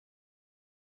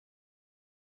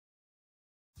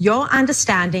your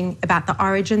understanding about the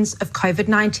origins of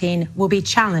COVID-19 will be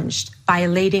challenged by a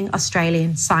leading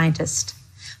Australian scientist.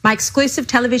 My exclusive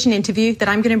television interview that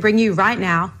I'm going to bring you right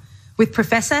now with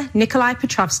Professor Nikolai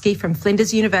Petrovsky from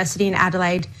Flinders University in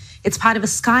Adelaide. It's part of a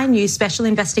Sky News special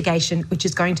investigation, which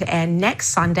is going to air next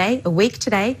Sunday, a week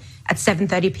today, at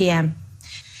 7:30 p.m.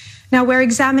 Now, we're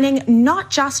examining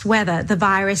not just whether the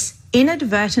virus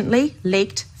inadvertently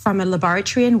leaked from a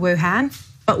laboratory in Wuhan,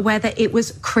 but whether it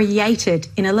was created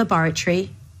in a laboratory.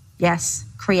 Yes,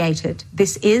 created.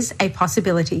 This is a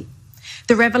possibility.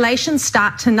 The revelations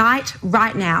start tonight,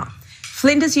 right now.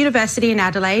 Flinders University in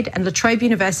Adelaide and La Trobe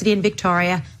University in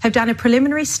Victoria have done a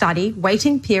preliminary study,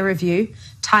 waiting peer review,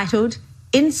 titled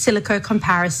In Silico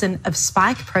Comparison of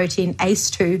Spike Protein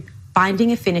ACE2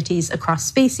 Binding Affinities Across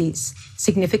Species,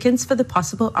 Significance for the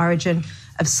Possible Origin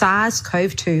of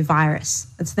SARS-CoV-2 Virus.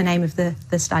 That's the name of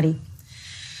the study.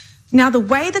 Now, the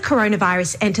way the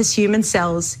coronavirus enters human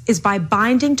cells is by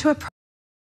binding to a protein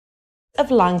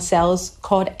of lung cells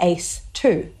called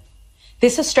ACE2.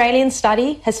 This Australian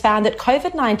study has found that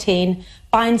COVID-19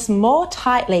 binds more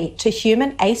tightly to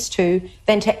human ACE2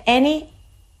 than to any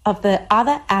of the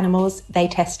other animals they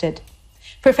tested.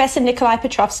 Professor Nikolai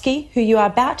Petrovsky, who you are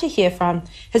about to hear from,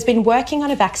 has been working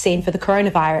on a vaccine for the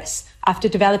coronavirus after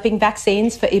developing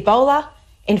vaccines for Ebola,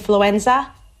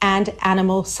 influenza, and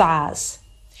animal SARS.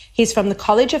 He's from the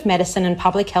College of Medicine and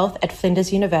Public Health at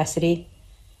Flinders University.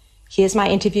 Here's my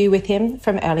interview with him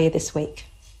from earlier this week.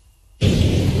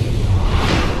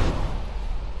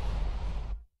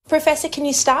 Professor, can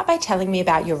you start by telling me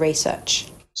about your research?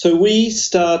 So we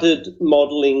started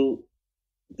modelling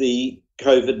the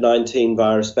COVID-19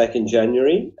 virus back in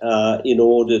January in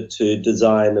order to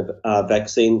design a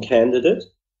vaccine candidate.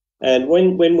 And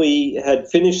when we had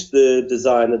finished the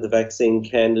design of the vaccine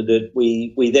candidate,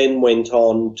 we then went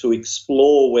on to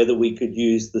explore whether we could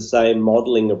use the same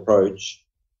modelling approach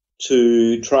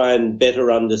to try and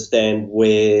better understand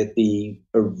where the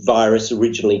virus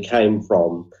originally came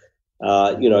from,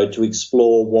 to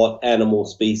explore what animal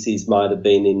species might have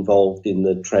been involved in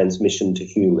the transmission to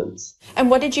humans. And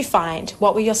what did you find?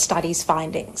 What were your study's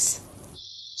findings?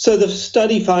 So the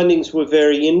study findings were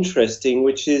very interesting,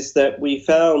 which is that we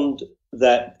found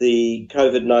that the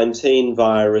COVID-19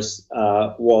 virus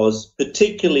was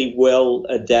particularly well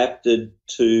adapted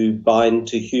to bind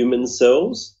to human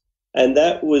cells, and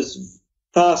that was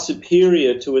far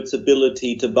superior to its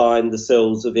ability to bind the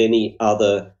cells of any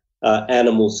other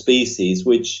animal species,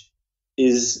 which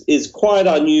is quite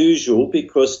unusual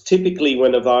because typically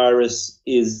when a virus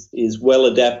is well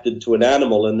adapted to an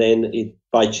animal and then it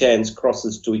by chance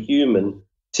crosses to a human,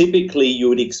 typically you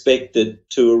would expect it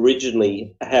to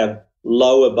originally have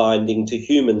lower binding to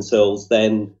human cells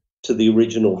than to the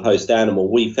original host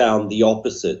animal. We found the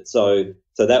opposite, so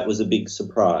that was a big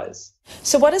surprise.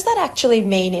 So what does that actually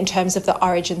mean in terms of the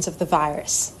origins of the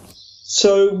virus?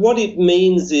 So what it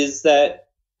means is that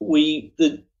we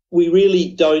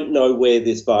really don't know where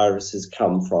this virus has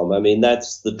come from. I mean,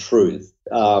 that's the truth.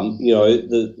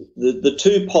 The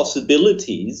two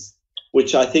possibilities,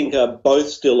 which I think are both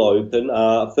still open,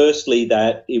 are firstly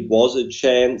that it was a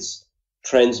chance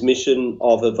transmission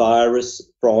of a virus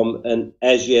from an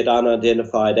as yet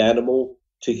unidentified animal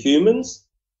to humans.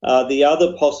 The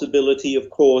other possibility, of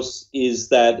course, is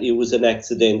that it was an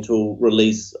accidental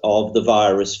release of the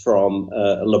virus from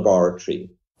a laboratory.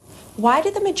 Why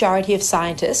do the majority of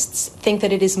scientists think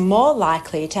that it is more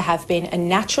likely to have been a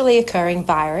naturally occurring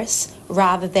virus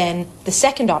rather than the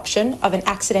second option of an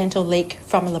accidental leak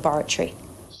from a laboratory?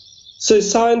 So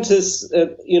scientists,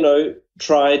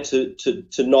 try to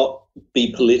not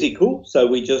be political. So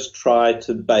we just try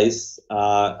to base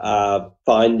our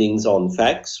findings on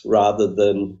facts rather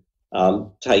than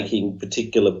taking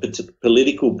particular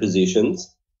political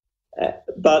positions.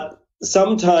 But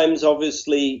sometimes,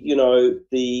 obviously,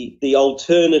 the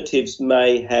alternatives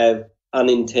may have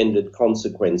unintended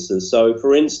consequences. So,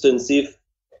 for instance, if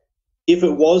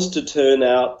it was to turn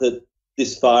out that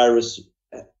this virus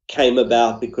came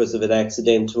about because of an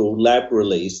accidental lab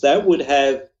release, that would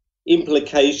have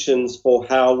implications for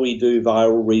how we do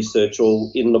viral research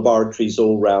in laboratories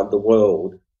all around the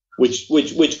world, which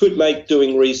could make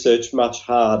doing research much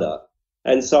harder.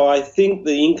 And so I think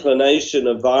the inclination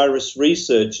of virus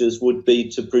researchers would be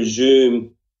to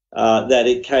presume that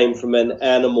it came from an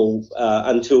animal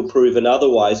until proven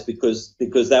otherwise, because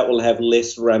that will have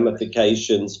less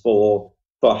ramifications for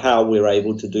how we're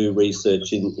able to do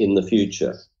research in the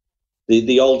future.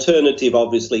 The alternative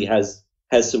obviously has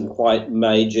some quite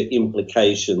major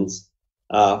implications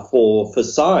for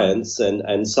science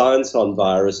and science on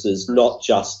viruses, not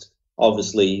just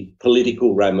obviously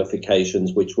political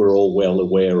ramifications, which we're all well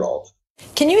aware of.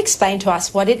 Can you explain to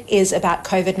us what it is about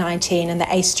COVID-19 and the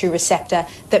ACE2 receptor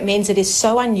that means it is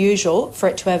so unusual for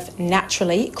it to have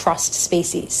naturally crossed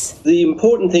species? The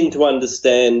important thing to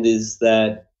understand is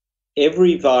that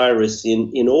every virus,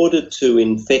 in order to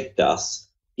infect us,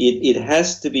 it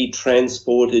has to be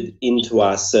transported into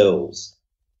our cells.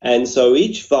 And so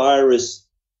each virus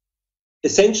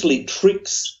essentially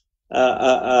tricks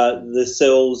the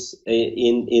cells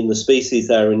in the species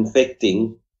they're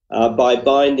infecting by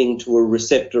binding to a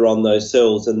receptor on those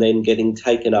cells and then getting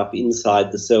taken up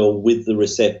inside the cell with the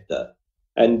receptor.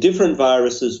 And different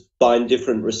viruses bind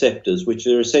different receptors, which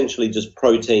are essentially just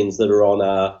proteins that are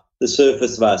on the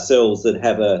surface of our cells that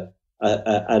have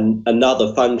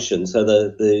another function. So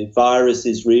the virus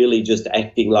is really just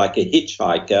acting like a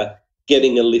hitchhiker,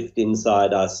 getting a lift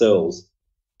inside our cells.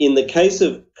 In the case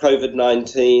of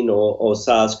COVID-19 or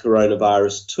SARS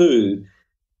coronavirus 2,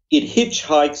 it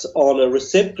hitchhikes on a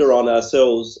receptor on our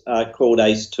cells called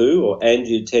ACE2 or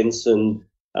angiotensin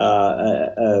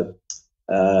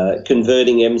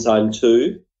converting enzyme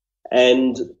 2.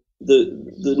 And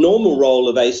the normal role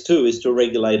of ACE2 is to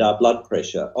regulate our blood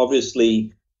pressure.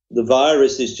 Obviously, the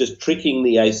virus is just tricking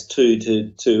the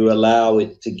ACE2 to allow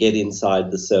it to get inside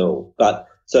the cell.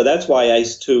 So that's why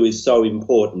ACE2 is so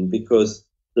important, because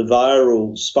the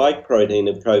viral spike protein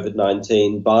of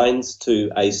COVID-19 binds to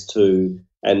ACE2,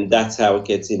 and that's how it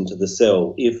gets into the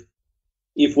cell. If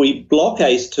we block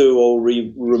ACE2 or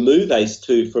remove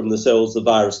ACE2 from the cells, the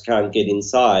virus can't get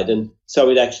inside, and so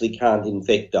it actually can't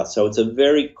infect us. So it's a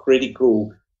very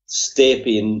critical step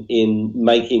in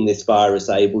making this virus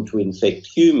able to infect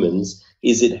humans,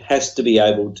 is it has to be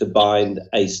able to bind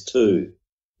ACE2.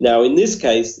 Now, in this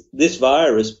case, this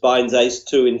virus binds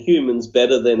ACE2 in humans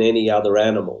better than any other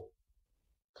animal.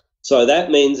 So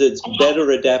that means it's better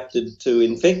adapted to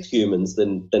infect humans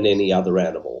than any other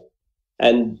animal.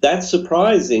 And that's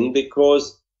surprising,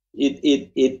 because we're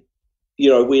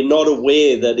not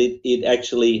aware that it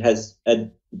actually has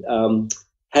had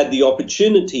the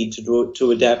opportunity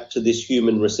to adapt to this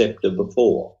human receptor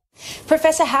before.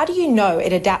 Professor, how do you know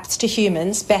it adapts to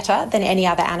humans better than any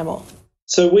other animal?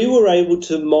 So we were able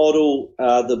to model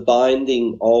the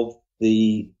binding of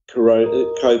the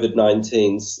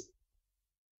COVID-19's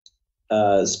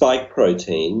spike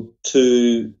protein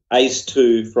to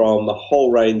ACE2 from a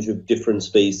whole range of different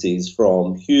species,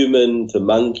 from human to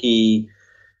monkey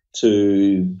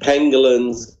to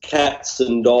pangolins, cats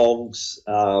and dogs,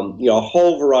 a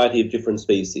whole variety of different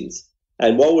species.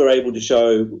 And what we're able to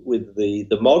show with the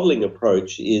modeling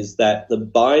approach is that the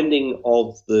binding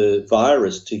of the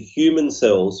virus to human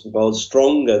cells was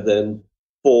stronger than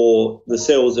for the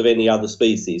cells of any other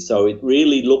species. So it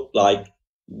really looked like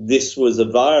this was a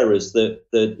virus that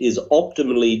is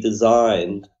optimally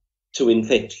designed to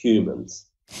infect humans.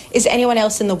 Is anyone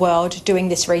else in the world doing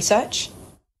this research?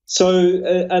 So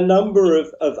a number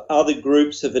of other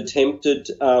groups have attempted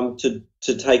to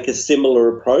take a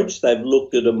similar approach. They've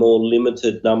looked at a more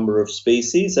limited number of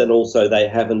species, and also they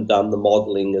haven't done the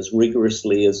modelling as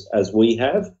rigorously as we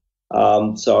have.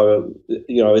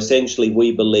 Essentially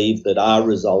we believe that our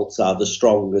results are the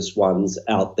strongest ones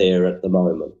out there at the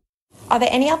moment. Are there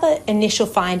any other initial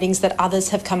findings that others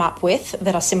have come up with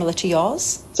that are similar to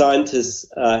yours? Scientists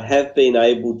have been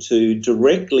able to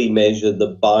directly measure the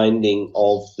binding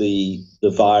of the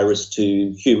virus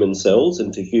to human cells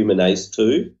and to human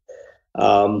ACE2.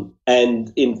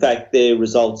 And in fact, their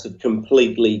results have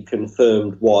completely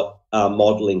confirmed what our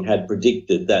modelling had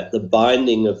predicted, that the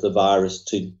binding of the virus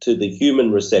to the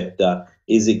human receptor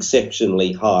is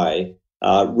exceptionally high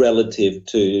relative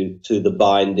to the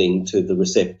binding to the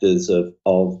receptors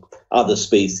of other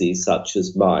species such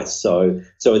as mice. So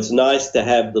it's nice to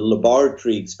have the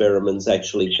laboratory experiments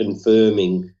actually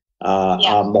confirming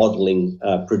our modelling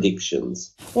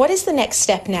predictions. What is the next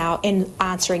step now in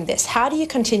answering this? How do you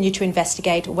continue to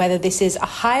investigate whether this is a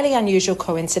highly unusual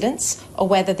coincidence or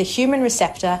whether the human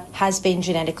receptor has been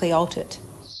genetically altered?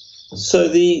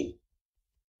 So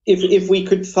if we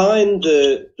could find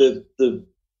the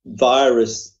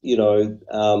virus,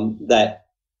 that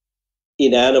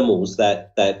in animals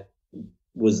that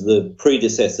was the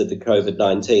predecessor to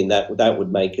COVID-19, that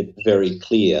would make it very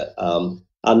clear.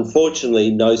 Unfortunately,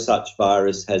 no such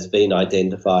virus has been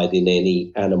identified in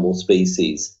any animal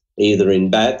species, either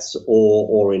in bats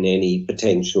or in any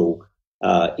potential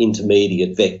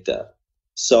intermediate vector.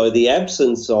 So the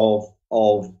absence of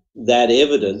that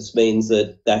evidence means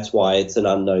that's why it's an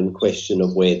unknown question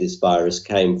of where this virus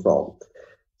came from.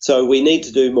 So we need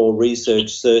to do more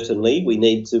research, certainly. We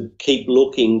need to keep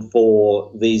looking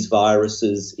for these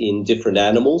viruses in different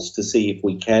animals to see if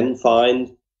we can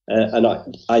find an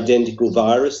identical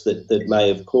virus that may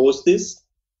have caused this.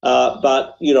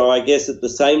 But, I guess at the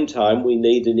same time, we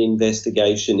need an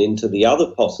investigation into the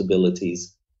other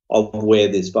possibilities of where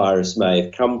this virus may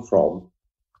have come from.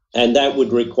 And that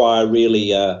would require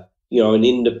really, an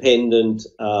independent,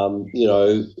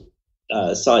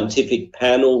 scientific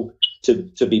panel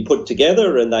to be put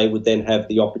together, and they would then have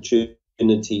the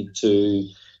opportunity to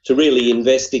really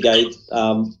investigate,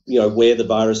 where the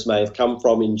virus may have come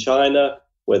from in China,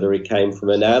 whether it came from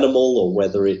an animal or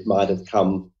whether it might have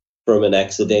come from an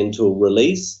accidental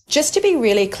release. Just to be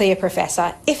really clear,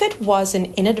 Professor, if it was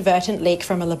an inadvertent leak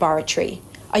from a laboratory,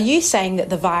 are you saying that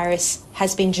the virus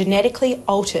has been genetically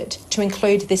altered to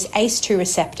include this ACE2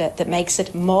 receptor that makes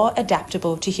it more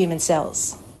adaptable to human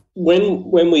cells?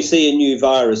 When we see a new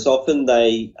virus, often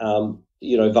they,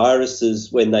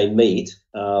 viruses, when they meet,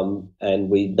 and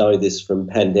we know this from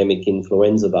pandemic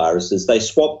influenza viruses, they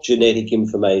swap genetic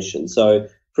information. So,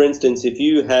 for instance, if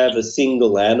you have a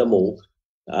single animal,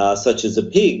 such as a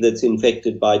pig, that's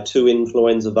infected by 2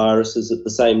 influenza viruses at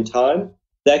the same time,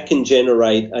 that can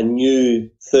generate a new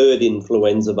third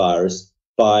influenza virus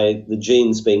by the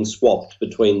genes being swapped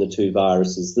between the 2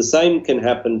 viruses. The same can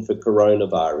happen for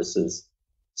coronaviruses.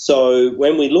 So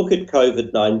when we look at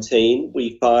COVID-19,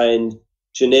 we find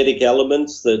genetic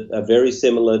elements that are very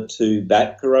similar to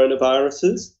bat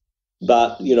coronaviruses,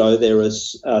 but, there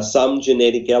are some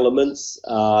genetic elements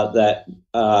that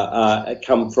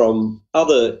come from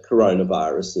other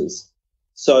coronaviruses.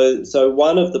 So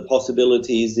one of the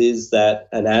possibilities is that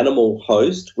an animal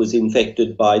host was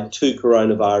infected by 2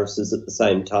 coronaviruses at the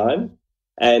same time,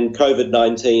 and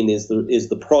COVID-19 is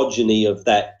the progeny of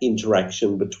that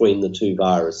interaction between the 2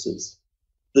 viruses.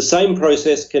 The same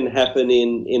process can happen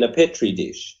in a Petri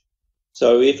dish.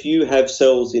 So if you have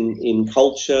cells in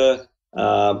culture,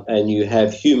 and you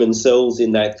have human cells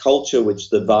in that culture which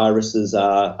the viruses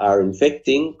are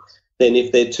infecting, then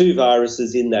if there are 2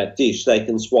 viruses in that dish, they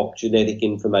can swap genetic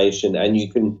information, and you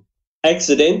can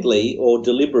accidentally or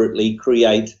deliberately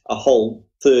create a whole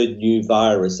third new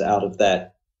virus out of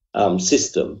that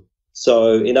system.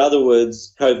 So in other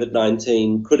words,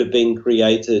 COVID-19 could have been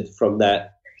created from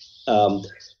that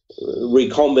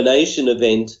recombination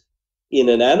event in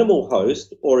an animal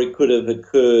host, or it could have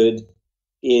occurred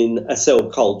in a cell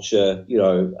culture,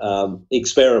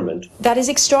 experiment. That is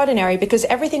extraordinary, because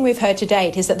everything we've heard to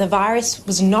date is that the virus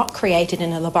was not created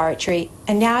in a laboratory,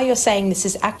 and now you're saying this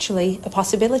is actually a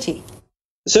possibility.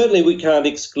 Certainly we can't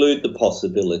exclude the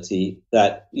possibility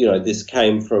that, this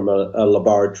came from a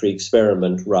laboratory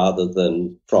experiment rather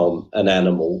than from an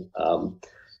animal.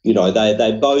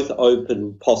 They both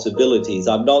open possibilities.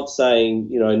 I'm not saying,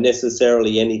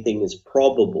 necessarily anything is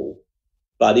probable.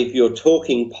 But if you're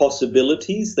talking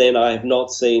possibilities, then I have not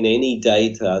seen any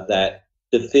data that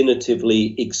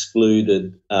definitively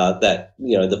excluded that,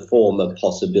 the former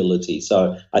possibility.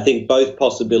 So I think both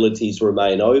possibilities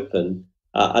remain open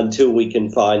until we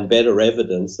can find better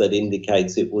evidence that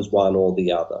indicates it was one or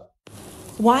the other.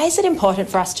 Why is it important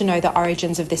for us to know the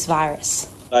origins of this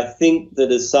virus? I think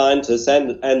that as scientists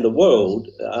and the world,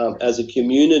 as a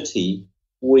community,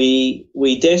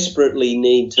 we desperately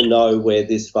need to know where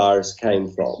this virus came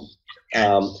from.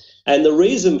 And the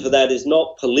reason for that is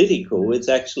not political, it's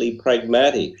actually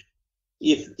pragmatic.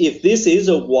 If this is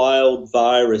a wild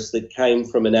virus that came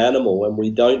from an animal and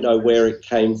we don't know where it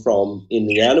came from in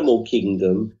the animal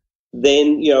kingdom,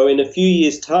 then, in a few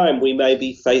years' time, we may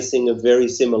be facing a very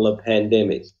similar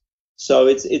pandemic. So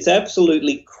it's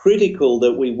absolutely critical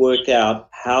that we work out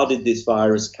how did this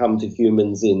virus come to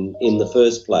humans in the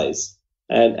first place.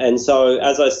 And so,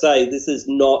 as I say, it's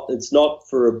not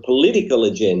for a political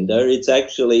agenda, it's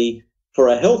actually for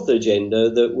a health agenda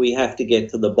that we have to get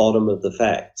to the bottom of the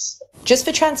facts. Just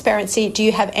for transparency, do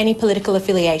you have any political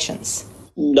affiliations?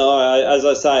 No, as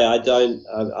I say, I don't.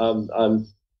 I'm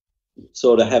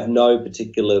sort of have no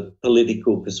particular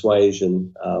political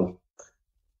persuasion.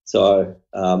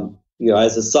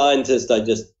 As a scientist, I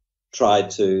just try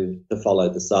to follow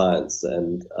the science,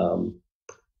 and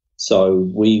so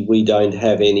we don't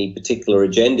have any particular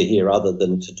agenda here other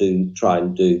than to try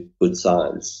and do good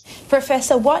science.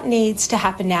 Professor, what needs to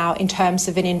happen now in terms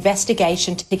of an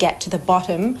investigation to get to the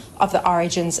bottom of the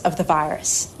origins of the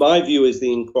virus? My view is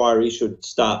the inquiry should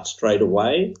start straight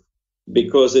away,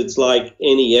 because it's like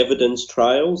any evidence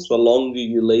trails. The longer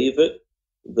you leave it,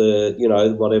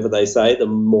 whatever they say, the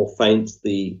more faint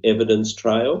the evidence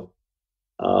trail.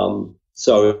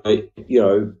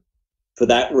 For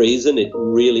that reason, it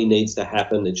really needs to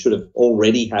happen. It should have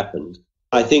already happened.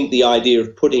 I think the idea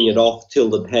of putting it off till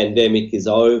the pandemic is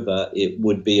over, it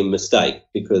would be a mistake,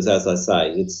 because, as I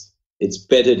say, it's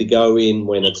better to go in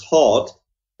when it's hot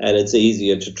and it's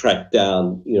easier to track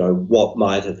down, what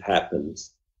might have happened.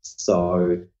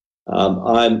 So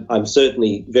I'm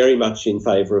certainly very much in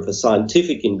favour of a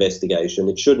scientific investigation.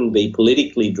 It shouldn't be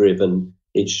politically driven.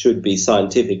 It should be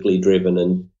scientifically driven,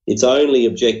 and its only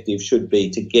objective should be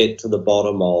to get to the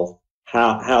bottom of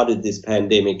how did this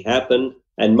pandemic happen,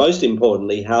 and most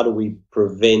importantly, how do we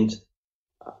prevent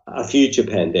a future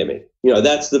pandemic? You know,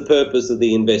 that's the purpose of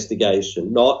the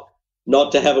investigation, not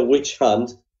to have a witch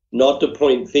hunt, not to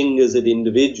point fingers at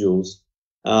individuals,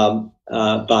 but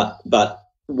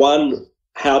one,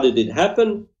 how did it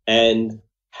happen, and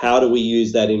how do we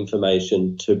use that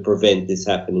information to prevent this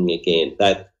happening again?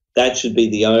 That should be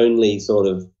the only sort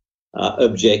of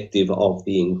objective of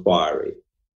the inquiry.